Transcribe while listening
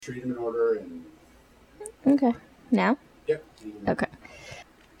treat them in order and... Okay. Now? Yep. Okay.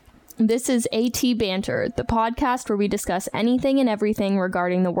 This is AT Banter, the podcast where we discuss anything and everything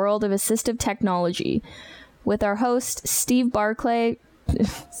regarding the world of assistive technology. With our host, Steve Barclay.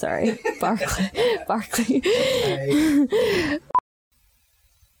 Sorry, Barclay.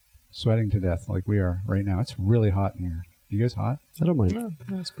 Sweating to death like we are right now. It's really hot in here. You guys hot? I don't mind. No,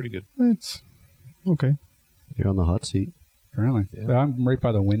 that's pretty good. It's okay. You're on the hot seat. Apparently. Yeah. But I'm right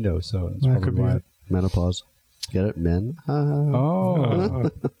by the window, so that's That probably could be why. it. Menopause. Get it, men? Oh.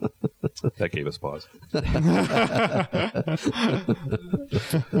 That gave us pause.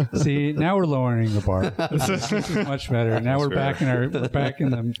 See, now we're lowering the bar. This is much better. Now we're back in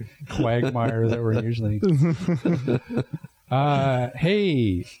the quagmire that we're usually.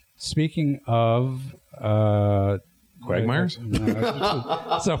 Hey, speaking of Quagmires?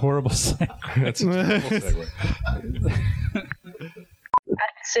 No, it's a horrible segue. That's a terrible segue. I'd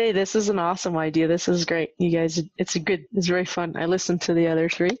say this is an awesome idea. This is great. You guys, it's very fun. I listened to the other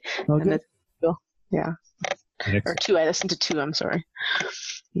three. Okay. And it's cool. Yeah. Or two. I listened to two. I'm sorry.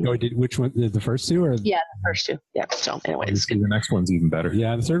 Oh, which one? The first two? Or? Yeah, the first two. Yeah. So anyway, it's Obviously, the next one's even better.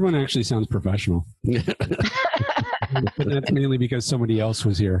 Yeah, the third one actually sounds professional. But that's mainly because somebody else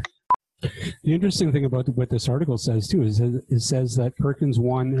was here. The interesting thing about what this article says, too, is it says that Perkins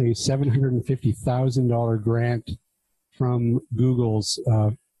won a $750,000 grant from Google's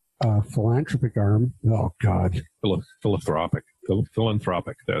philanthropic arm. Oh, God. Philanthropic. There.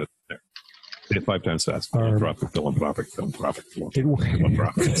 Say it 5 times fast. Philanthropic. It won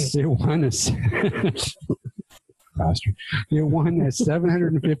Bastard. It won a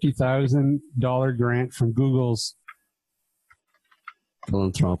 $750,000 grant from Google's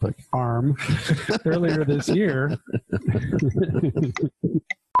Philanthropic arm earlier this year.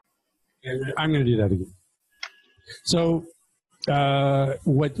 I'm going to do that again. So,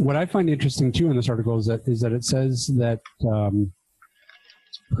 what I find interesting too in this article is that it says that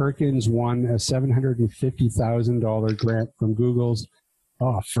Perkins won a $750,000 grant from Google's.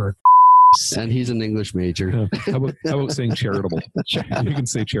 and he's an English major. How about saying charitable? You can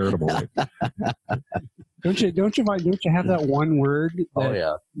say charitable. Right? Don't you have that one word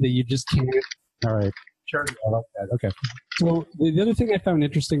that you just can't? All right. Charitable. I like that. Okay. So the other thing I found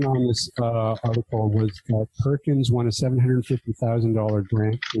interesting on this article was that Perkins won a $750,000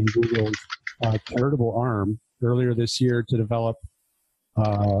 grant from Google's charitable arm earlier this year to develop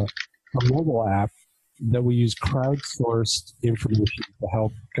a mobile app that will use crowdsourced information to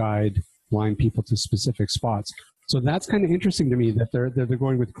help guide blind people to specific spots. So that's kind of interesting to me that they're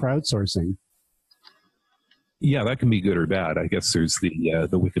going with crowdsourcing. Yeah, that can be good or bad. I guess there's the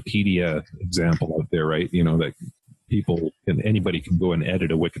Wikipedia example out there, right? You know, that anybody can go and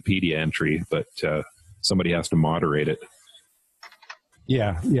edit a Wikipedia entry, but somebody has to moderate it.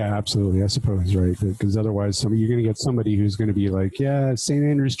 Yeah, absolutely. I suppose, right? Because otherwise, you're going to get somebody who's going to be like, "Yeah, St.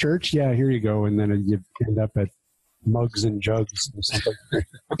 Andrew's Church. Yeah, here you go," and then you end up at Mugs and Jugs or something.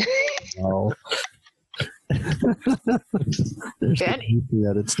 No. There's that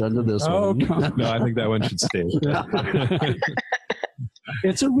it's done to this one. No, I think that one should stay.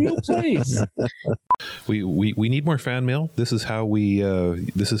 It's a real place. We need more fan mail. This is how we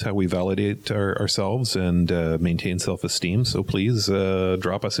validate ourselves and maintain self-esteem. So please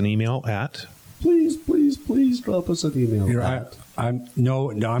drop us an email at. Please drop us an email. I'm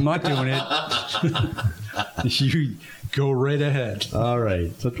not doing it. You go right ahead. All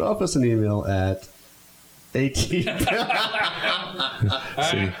right. So drop us an email at See,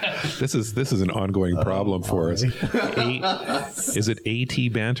 this is an ongoing problem for us. Is it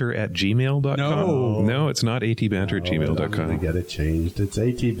atbanter@gmail.com? No, it's not atbanter@gmail.com. I'm going to get it changed. It's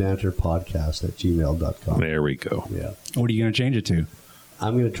atbanterpodcast@gmail.com. There we go. Yeah. What are you going to change it to?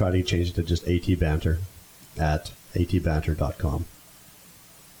 I'm going to try to change it to just atbanter@atbanter.com.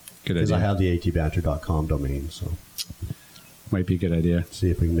 Good Because idea. I have the atbanter.com domain, so Might be a good idea. see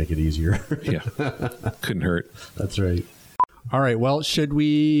if we can make it easier. Yeah, couldn't hurt. That's right. All right. Well, should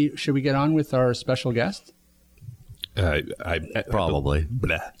we get on with our special guest? Probably.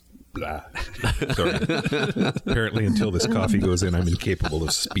 Blah. Sorry. Apparently, until this coffee goes in, I'm incapable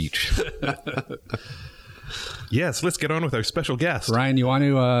of speech. Yes, let's get on with our special guest. Ryan, you want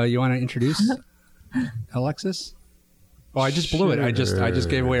to introduce Alexis? Oh, I just blew it. I just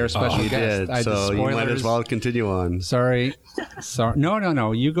gave away our special You guest. did, so you might as well continue on. Sorry.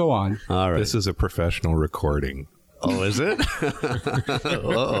 No. You go on. All right. This is a professional recording. Oh, is it?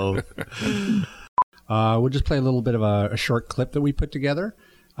 Uh-oh. We'll just play a little bit of a short clip that we put together,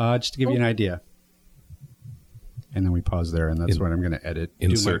 just to give you an idea. And then we pause there, and that's what I'm going to edit.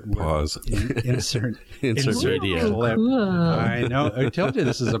 Insert pause. Insert video. Clip. I know. I told you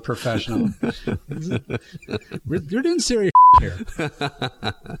this is a professional. We're doing serious here.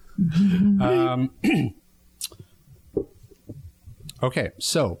 Okay,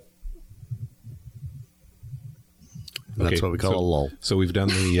 so. That's what we call a lull. So we've done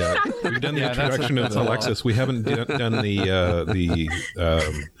the introduction of Alexis. We haven't done the.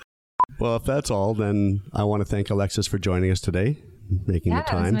 Well, if that's all, then I want to thank Alexis for joining us today, making the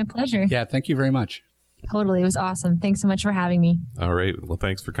time. It was my pleasure. Yeah, thank you very much. Totally. It was awesome. Thanks so much for having me. All right. Well,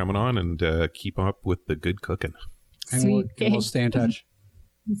 thanks for coming on, and keep up with the good cooking. And Sweet. we'll stay in touch.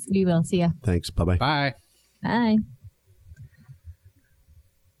 We will. See ya. Thanks. Bye-bye. Bye. Bye.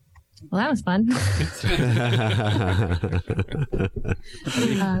 Well, that was fun.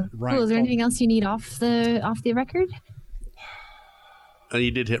 Cool. Is there anything else you need off the record? You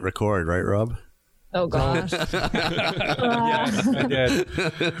did hit record, right, Rob? Oh gosh. Yes, I did.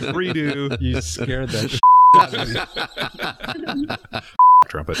 Redo. You scared the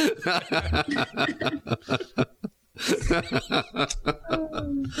Trumpet.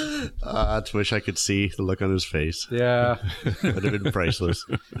 I just wish I could see the look on his face. Yeah. Would have been priceless.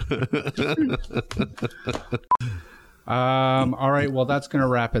 All right. Well, that's going to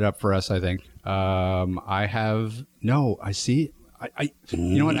wrap it up for us, I think. I see.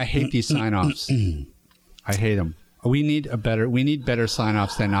 You know what? I hate these sign-offs. I hate them. We need better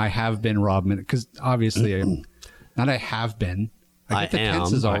sign-offs than I have been, Rob. Because obviously, not I have been. I get the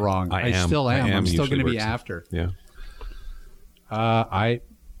tenses all wrong. I still am. I'm still going to be after. Yeah. I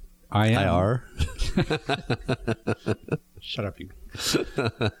am. I are. Shut up, you.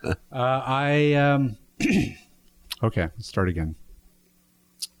 Okay, let's start again.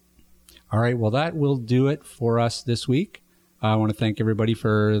 All right. Well, that will do it for us this week. I want to thank everybody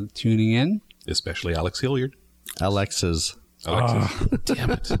for tuning in. Especially Alex Hilliard. Alexis. Damn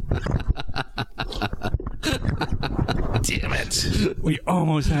it. Damn it. We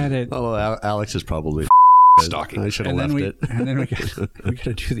almost had it. Oh, Alex is probably Stalking. I should have left it. And then we got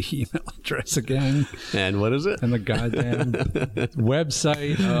to do the email address again. And what is it? And the goddamn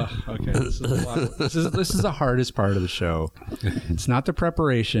website. Okay, this is the hardest part of the show. It's not the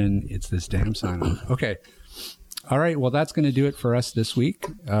preparation. It's this damn sign-off. Okay. All right. Well, that's going to do it for us this week.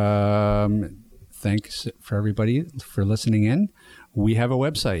 Thanks for everybody for listening in. We have a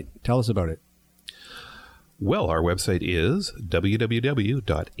website. Tell us about it. Well, our website is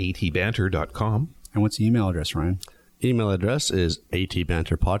www.atbanter.com. And what's the email address, Ryan? Email address is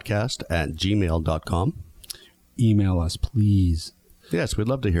atbanterpodcast@gmail.com. Email us, please. Yes, we'd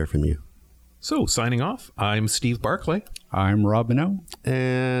love to hear from you. So, signing off, I'm Steve Barclay. I'm Rob Minot.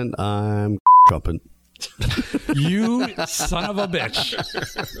 And I'm Trumpet. You son of a bitch.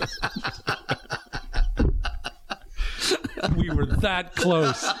 We were that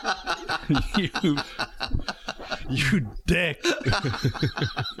close. You dick.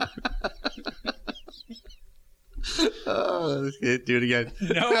 Oh, let's do it again.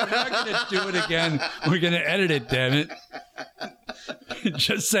 No, we're not going to do it again. We're going to edit it, damn it.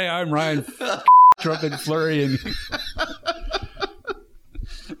 Just say I'm Ryan Trumpet Flurry. And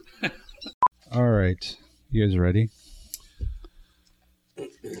all right. You guys ready?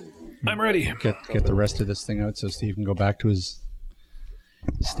 I'm ready. Get the rest of this thing out so Steve can go back to his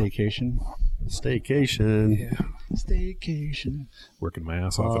staycation. Staycation. Yeah. Staycation. Working my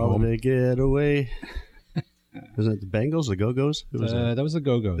ass off at home. Holiday getaway. Isn't it the Bengals, the Go-Go's? Who was That was the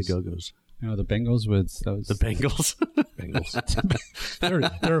Go-Go's. The Go-Go's. No, the Bengals was The Bengals.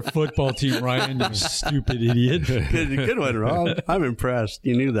 they're a football team, Ryan. You stupid idiot. Good one, Rob. I'm impressed.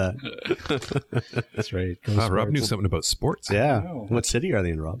 You knew that. That's right. Rob knew something about sports. Yeah. Wow. What city are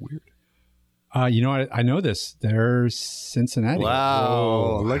they in, Rob? Weird. You know what? I know this. They're Cincinnati.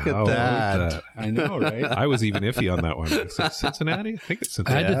 Wow. Look at that. I know, right? I was even iffy on that one. Is it Cincinnati? I think it's I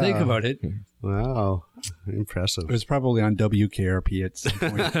Cincinnati. had to think about it. Wow. Impressive. It was probably on WKRP at some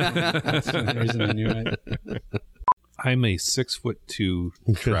point. That's the reason I knew it. I'm a 6'2"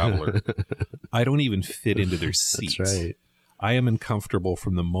 traveler. I don't even fit into their seats. That's right. I am uncomfortable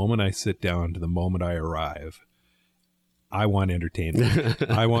from the moment I sit down to the moment I arrive. I want entertainment.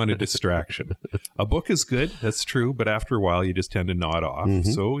 I want a distraction. A book is good, that's true, but after a while you just tend to nod off.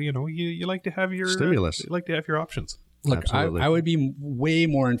 Mm-hmm. So, you like to have your Stimulus. You like to have your options. Look, I would be way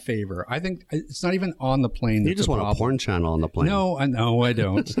more in favor. I think it's not even on the plane. You just want a porn channel on the plane. No, I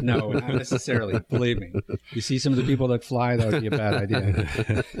don't. No, not necessarily. Believe me. You see some of the people that fly, that would be a bad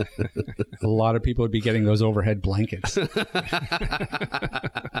idea. A lot of people would be getting those overhead blankets. I'm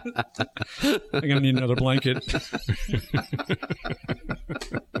going to need another blanket.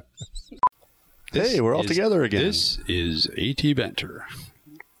 Hey, we're all together again. This is AT Banter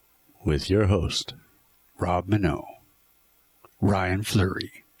with your host, Rob Minot, Ryan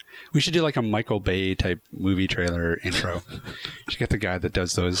Fleury. We should do like a Michael Bay type movie trailer intro. You should get the guy that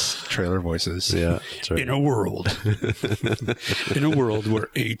does those trailer voices. Yeah, that's right. In a world where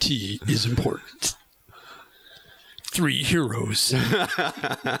AT is important. 3 heroes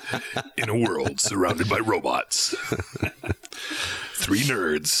in a world surrounded by robots. 3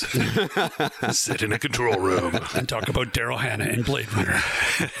 nerds sit in a control room and talk about Daryl Hannah and Blade Runner.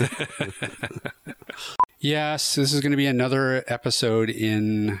 Yes, this is going to be another episode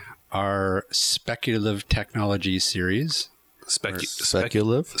in our speculative technology series.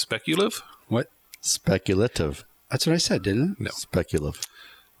 Speculative? Speculative? What? Speculative. That's what I said, didn't it? No. Speculative.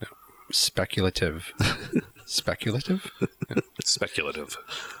 No. Speculative. Speculative? Speculative.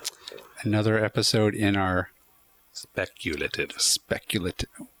 Another episode in our Speculative. Speculative.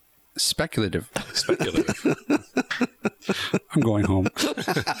 I'm going home.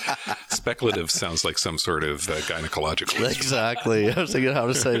 Speculative sounds like some sort of gynecological. Exactly. I was thinking how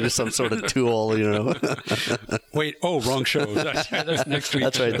to say there's some sort of tool, you know. Wait, wrong show. That's next week.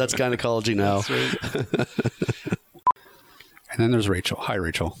 That's right. That's gynecology now. That's right. And then there's Rachel. Hi,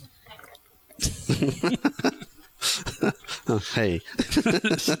 Rachel. Hey.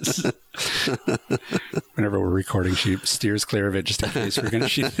 Whenever we're recording, she steers clear of it just in case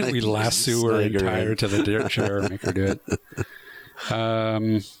we lasso her and tie her to the chair and make her do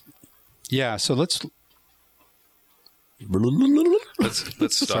it. Yeah, so let's stop.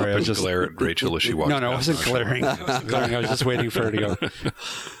 Sorry, and glare at Rachel as she walks. No, I wasn't glaring. I was just waiting for her to go,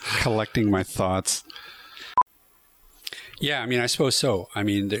 collecting my thoughts. Yeah, I mean, I suppose so. I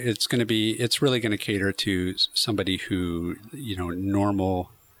mean, it's really going to cater to somebody who, you know,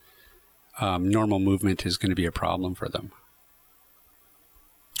 normal movement is going to be a problem for them.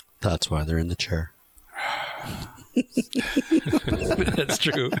 That's why they're in the chair. That's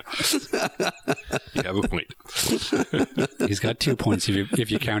true. You have a point. He's got 2 points if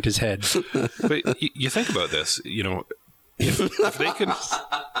you count his head. But you think about this, you know, if they can...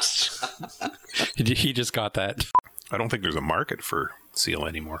 He just got that. I don't think there's a market for seal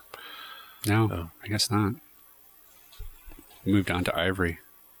anymore. No, I guess not. Moved on to ivory.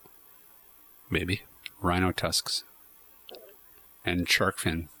 Maybe. Rhino tusks. And shark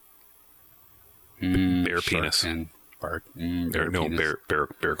fin. Bear penis. Fin. Bark. Bear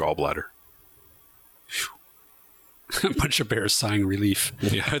gallbladder. A bunch of bears sighing relief.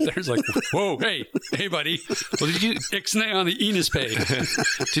 Yeah, there's like, whoa, hey, buddy. Well, did you ixnay on the Enos pay?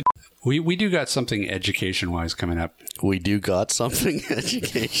 We do got something education-wise coming up. We do got something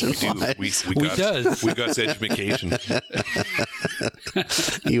education-wise. We got education.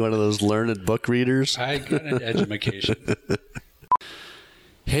 You one of those learned book readers? I got an education.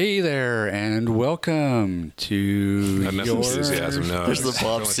 Hey there, and welcome to Enough enthusiasm now. There's the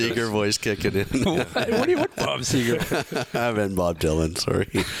Bob Seger voice kicking in. What do you want, Bob Seger? I meant Bob Dylan, sorry.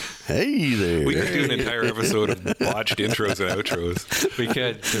 Hey there. We could do an entire episode of botched intros and outros. We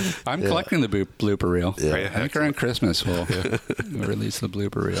could. I'm collecting the blooper reel. Yeah. I think around Christmas we'll release the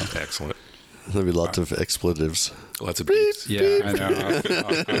blooper reel. Excellent. There'll be lots of expletives. Lots of beeps. Yeah, I know. I'll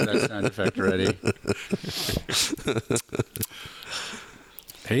have that sound effect ready.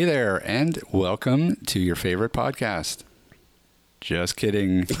 Hey there, and welcome to your favorite podcast. Just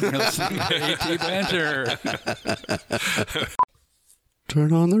kidding. You're listening to AT Banter.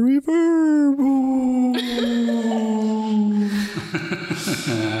 Turn on the reverb.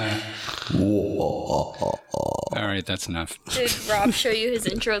 All right, that's enough. Did Rob show you his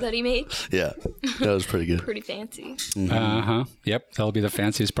intro that he made? Yeah, that was pretty good. Pretty fancy. Uh-huh. Yep, that'll be the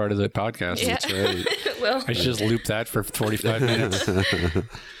fanciest part of the podcast. Yeah. That's right. Well, I should just loop that for 45 minutes.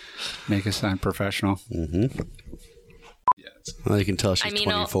 Make us sound professional. Mm-hmm. Well, you can tell she's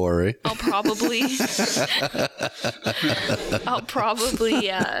 24, right? I'll probably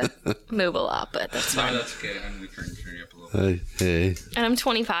move a lot, but that's fine. No, that's okay. I'm going to turn you up a little bit. Hey. And I'm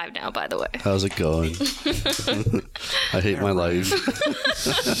 25 now, by the way. How's it going? I hate my life.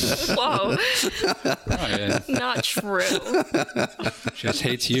 Whoa. Oh, yeah. Not true. Just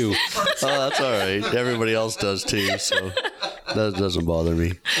hates you. Oh, that's all right. Everybody else does too, so that doesn't bother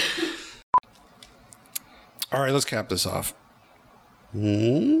me. All right, let's cap this off.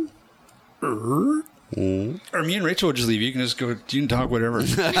 Mm-hmm. Or me and Rachel will just leave. You can just go, you can talk whatever.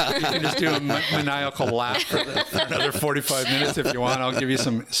 You can just do a maniacal laugh for another 45 minutes if you want. I'll give you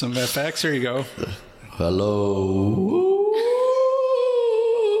some effects. Here you go. Hello.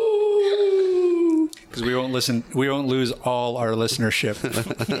 Because because we won't listen. We won't lose all our listenership.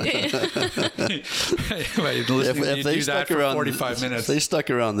 If they stuck around 45 minutes, if they stuck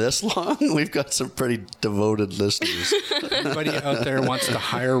around this long, we've got some pretty devoted listeners. Anybody out there wants to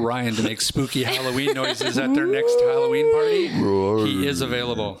hire Ryan to make spooky Halloween noises at their next Halloween party, he is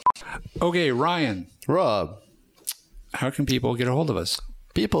available. Okay, Ryan. Rob. How can people get a hold of us?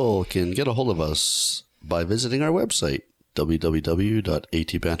 People can get a hold of us by visiting our website,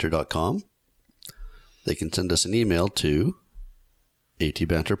 www.atbanter.com. They can send us an email to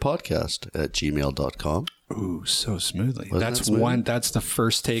atbanterpodcast@gmail.com. Ooh, so smoothly. Wasn't That's that smooth? one. That's the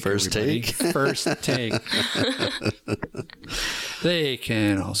first take. First everybody. take? First take. They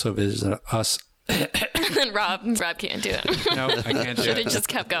can also visit us. Rob can't do it. No, I can't do Should have it. just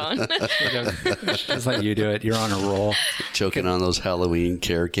kept going. Just let you do it. You're on a roll. Choking on those Halloween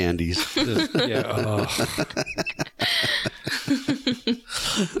care candies. Yeah. Oh.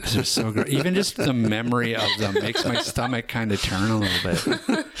 They're so great. Even just the memory of them makes my stomach kind of turn a little bit.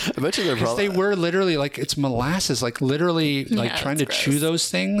 I bet you they're probably. They were literally like, it's molasses, like literally like trying to chew those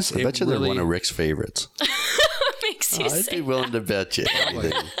things. I bet you they're one of Rick's favorites. Makes you I'd sick. be willing to bet you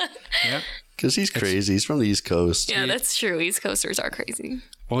anything. Yeah. Because he's crazy. He's from the East Coast. Yeah, that's true. East Coasters are crazy.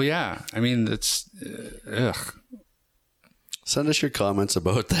 Well, yeah. I mean, it's ugh. Send us your comments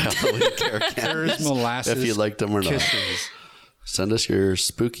about the Halloween care There's candies, molasses. if you liked them or not. Kisses. Send us your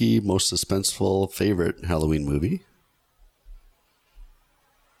spooky, most suspenseful favorite Halloween movie.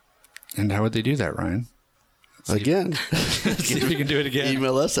 And how would they do that, Ryan? Again, See if we can do it again.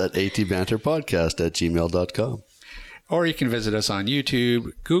 email us at atbanterpodcast@gmail.com. Or you can visit us on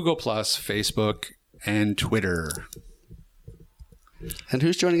YouTube, Google+, Facebook, and Twitter. And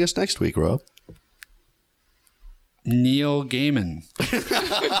who's joining us next week, Rob? Neil Gaiman.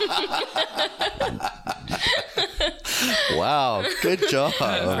 Wow, good job.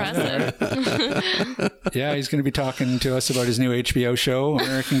 Impressive. Yeah, he's going to be talking to us about his new HBO show,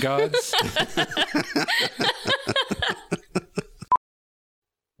 American Gods.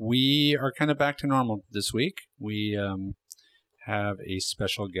 We are kind of back to normal this week. We have a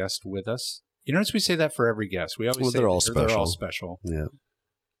special guest with us. You notice we say that for every guest. We always say they're all special. They're all special. Yeah,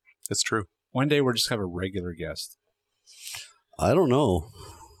 That's true. One day we'll just have a regular guest. I don't know.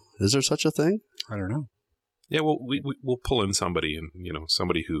 Is there such a thing? I don't know. Yeah, well, we'll pull in somebody, and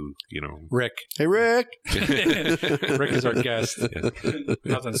somebody who Rick. Hey, Rick. Rick is our guest. Yeah.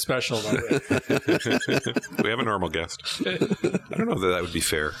 Nothing special about Rick. We have a normal guest. I don't know that would be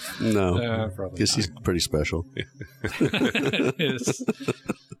fair. No, Probably guess he's pretty special. Yes.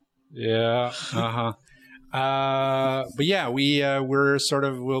 Yeah. Uh-huh. But yeah, we're sort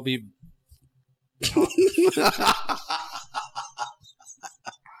of, we'll be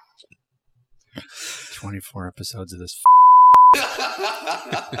 24 episodes of this.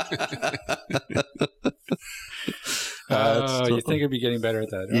 You think it'd be getting better at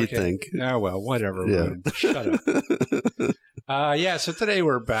that? You Okay. think? Oh well, whatever. Yeah. Ryan. Shut up. Yeah. So today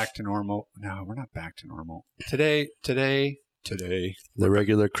we're back to normal. No, we're not back to normal. Today. The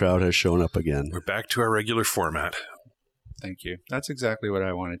regular crowd has shown up again. We're back to our regular format. Thank you. That's exactly what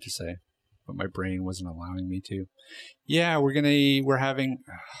I wanted to say, but my brain wasn't allowing me to. Yeah, we're having.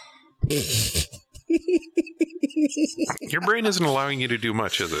 Your brain isn't allowing you to do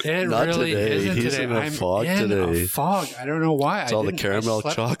much, is it? It Not really today. isn't He's today. in a I'm fog in today. a fog. I don't know why. It's all the caramel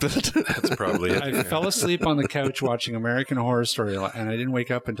chocolate. That's probably it. I fell asleep on the couch watching American Horror Story, and I didn't wake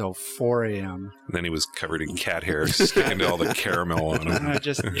up until 4 a.m. And then he was covered in cat hair, sticking to all the caramel on And him. I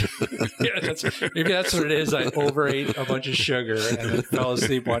just, maybe that's what it is. I overate a bunch of sugar and then fell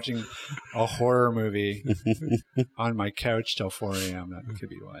asleep watching a horror movie on my couch till 4 a.m. That could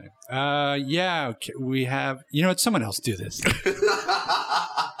be why. Yeah, we have, it's someone else do this.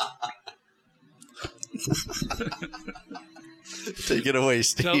 Take it away,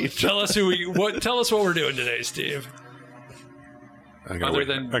 Steve. Tell us tell us what we're doing today, Steve. I'm gonna Other wait,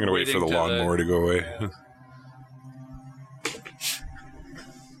 than I'm gonna wait for the waiting to lawnmower to go away.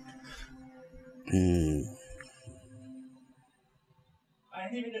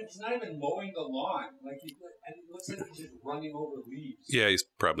 He's not even mowing the lawn. And it looks like he's just running over leaves. Yeah, he's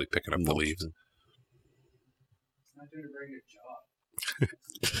probably picking up the leaves. He's not doing a very good job.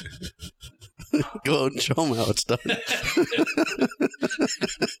 Go and show them how it's done.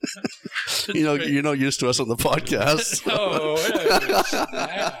 You're not used to us on the podcast. Oh,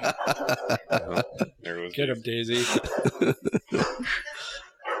 yeah. Get him, Daisy.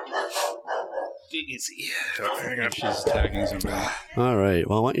 Daisy. She's tagging somebody. All right.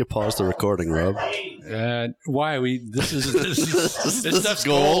 Well, why don't you pause the recording, Rob? Why this stuff's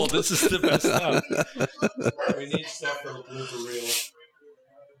gold. This is the best stuff. We need stuff for blooper reel.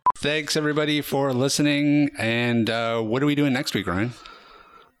 Thanks, everybody, for listening. And what are we doing next week, Ryan?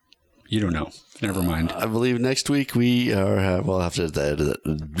 You don't know. Never mind. I believe next week we are. We'll have to.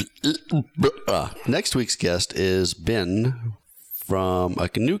 Next week's guest is Ben from a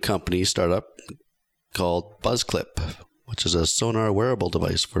new company startup called BuzzClip, which is a sonar wearable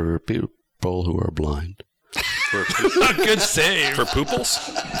device for people who are blind. Good save. For pooples?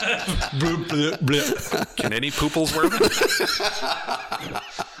 Can any pooples wear them?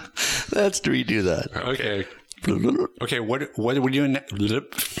 Let's redo that. Okay. Okay, what are we doing next?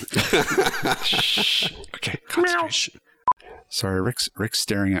 Okay, concentration. Sorry, Rick's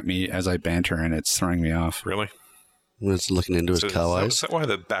staring at me as I banter, and it's throwing me off. Really? It's looking into his cow eyes. Is that why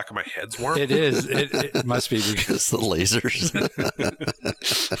the back of my head's warm? It is. It must be because it's the lasers.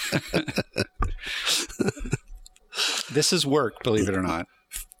 This is work, believe it or not.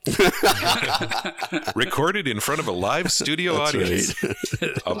 Recorded in front of a live studio audience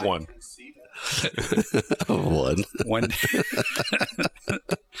of one. One.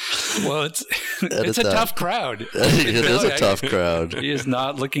 Well, it's a tough crowd. It is a tough crowd. He is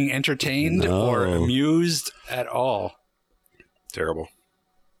not looking entertained or amused at all. Terrible.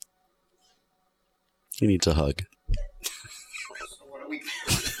 He needs a hug. So what are we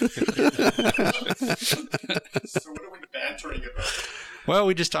bantering about? Well,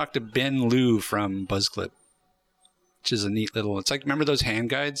 we just talked to Ben Liu from BuzzClip, which is a neat little. It's like, remember those hand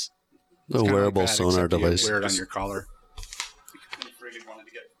guides? A wearable sonar device. Wear it on your collar.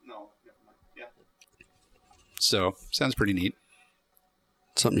 Yeah. So, sounds pretty neat.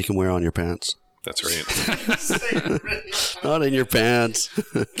 Something you can wear on your pants. That's right. Not in your pants.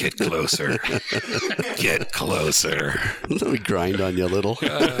 Get closer. Get closer. Let me grind on you a little.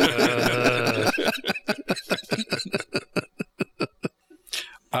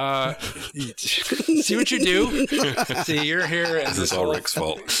 See what you do? See, you're here, and this is all Rick's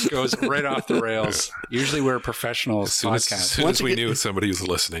fault. Goes right off the rails. Usually we're a professional podcast. As soon as we knew somebody was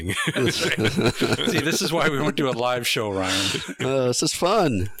listening. See, this is why we won't do a live show, Ryan. This is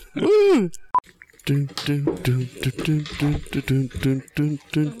fun. Woo!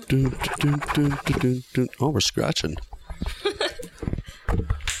 Oh, we're scratching.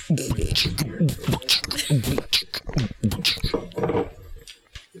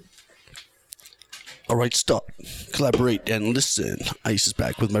 All right, stop. Collaborate and listen. Ice is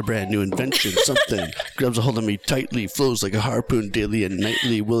back with my brand new invention. Something grabs a hold of me tightly, flows like a harpoon daily and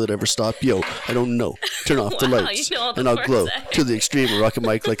nightly. Will it ever stop? Yo, I don't know. Turn off the lights and I'll glow to the extreme. Rock a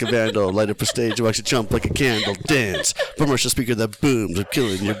mic like a vandal. Light up a stage, watch it jump like a candle. Dance. Commercial speaker that booms. I'm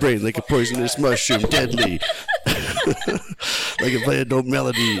killing your brain like a poisonous mushroom. Deadly. Like a play no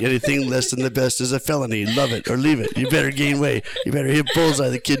melody. Anything less than the best is a felony. Love it or leave it. You better gain weight. You better hit bullseye.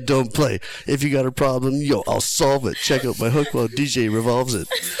 The kid don't play. If you got a problem, yo, I'll solve it. Check out my hook while DJ revolves it.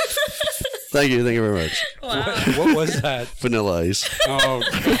 Thank you very much. Wow. What was that? Vanilla Ice. Oh,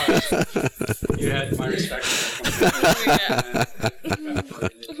 God. You had my respect.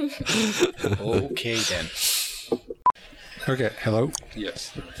 Okay, then. Okay, hello?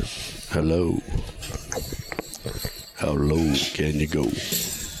 Yes. Hello. How low can you go?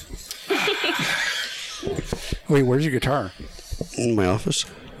 Wait, where's your guitar? In my office.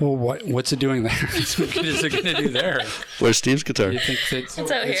 Well, what's it doing there? What is it going to do there? Where's Steve's guitar? You think it's out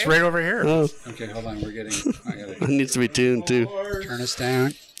here. It's right over here. Oh. Okay, hold on. We're getting. It needs to be tuned too. Turn us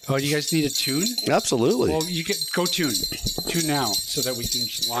down. Oh, you guys need a tune? Absolutely. Well, you go tune now so that we can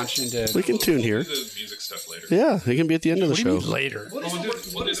launch into. We can tune here. Do the music stuff later. Yeah, it can be at the end of the What do you show. mean later?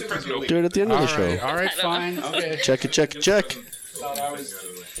 What is the present? Do it at the end of the show. All right, fine. Okay. Check it, check it, check. Thought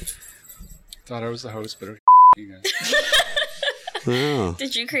I was the host, but okay, you guys. Oh,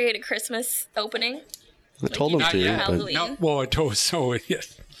 Did you create a Christmas opening? I told him Not to. yet. But Halloween. No, well, I told so.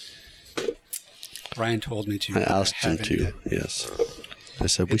 Yes. Ryan told me to. I asked him haven't to. yet. Yes. I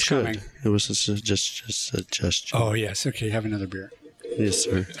said we It's should. coming. It was just a suggestion. Oh yes. Okay, have another beer. Yes,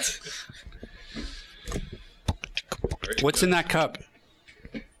 sir. What's in that cup?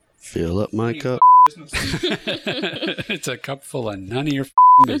 Fill up my cup. It's a cup full of none of your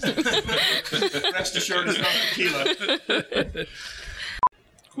business. Rest assured it's not tequila.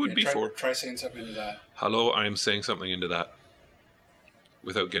 Who would be for? Try saying something into that. Hello, I am saying something into that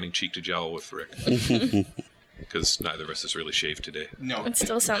without getting cheek to jowl with Rick. Because neither of us is really shaved today. No. It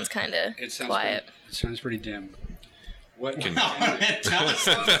still sounds kind of quiet. It sounds pretty dim. What?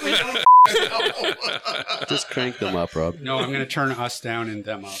 Just crank them up, Rob. No, I'm going to turn us down and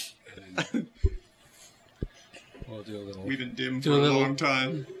them up. And then we'll do a little. We've been dim Do for a a little- long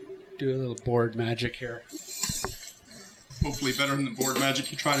time. Do a little board magic here. Hopefully better than the board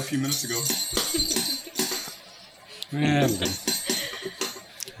magic you tried a few minutes ago.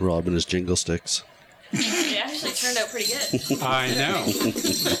 Rob and his jingle sticks. They actually turned out pretty good. I know.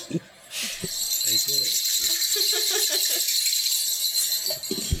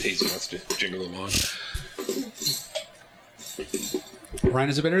 Daisy wants to jingle along. Ryan,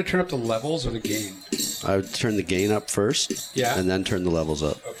 is it better to turn up the levels or the gain? I would turn the gain up first, Yeah. and then turn the levels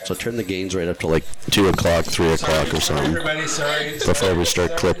up. Okay. So turn the gains right up to like 2 o'clock, 3 o'clock or something. Everybody, sorry. Before we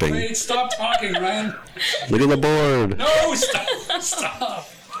start clipping. Wait, stop talking, Ryan. Look at the board. No, stop.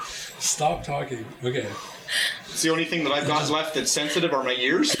 Stop talking. Okay. It's the only thing that I've got left that's sensitive are my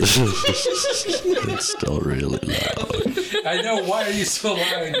ears. It's still really loud. I know. Why are you so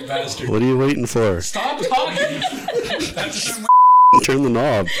loud, you bastard? What are you waiting for? Stop talking. That's Turn the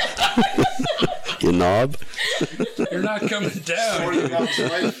knob. You knob. You're not coming down.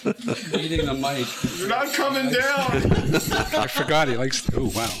 Eating the mic. You're not coming down. I forgot he likes. Oh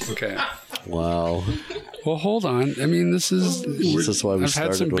wow. Okay. Wow. Well, hold on. I mean, this is. This is why we I've started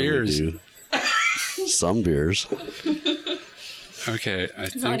had some what we beers. do. Some beers. Okay, I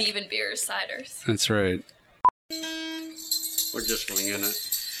think Not even beers, ciders. that's right. We're just winging it.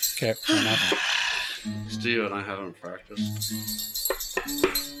 Okay, fair enough. Steve and I haven't practiced.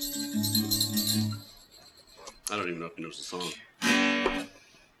 I don't even know if he knows the song.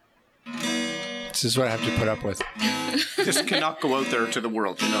 This is what I have to put up with. This cannot go out there to the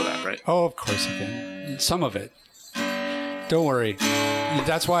world. You know that, right? Oh, of course I can. Some of it. Don't worry.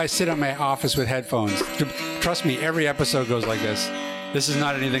 That's why I sit in my office with headphones. Trust me, every episode goes like this. This is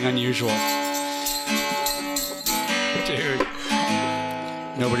not anything unusual. Dude.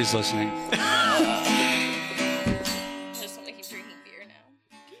 Nobody's listening.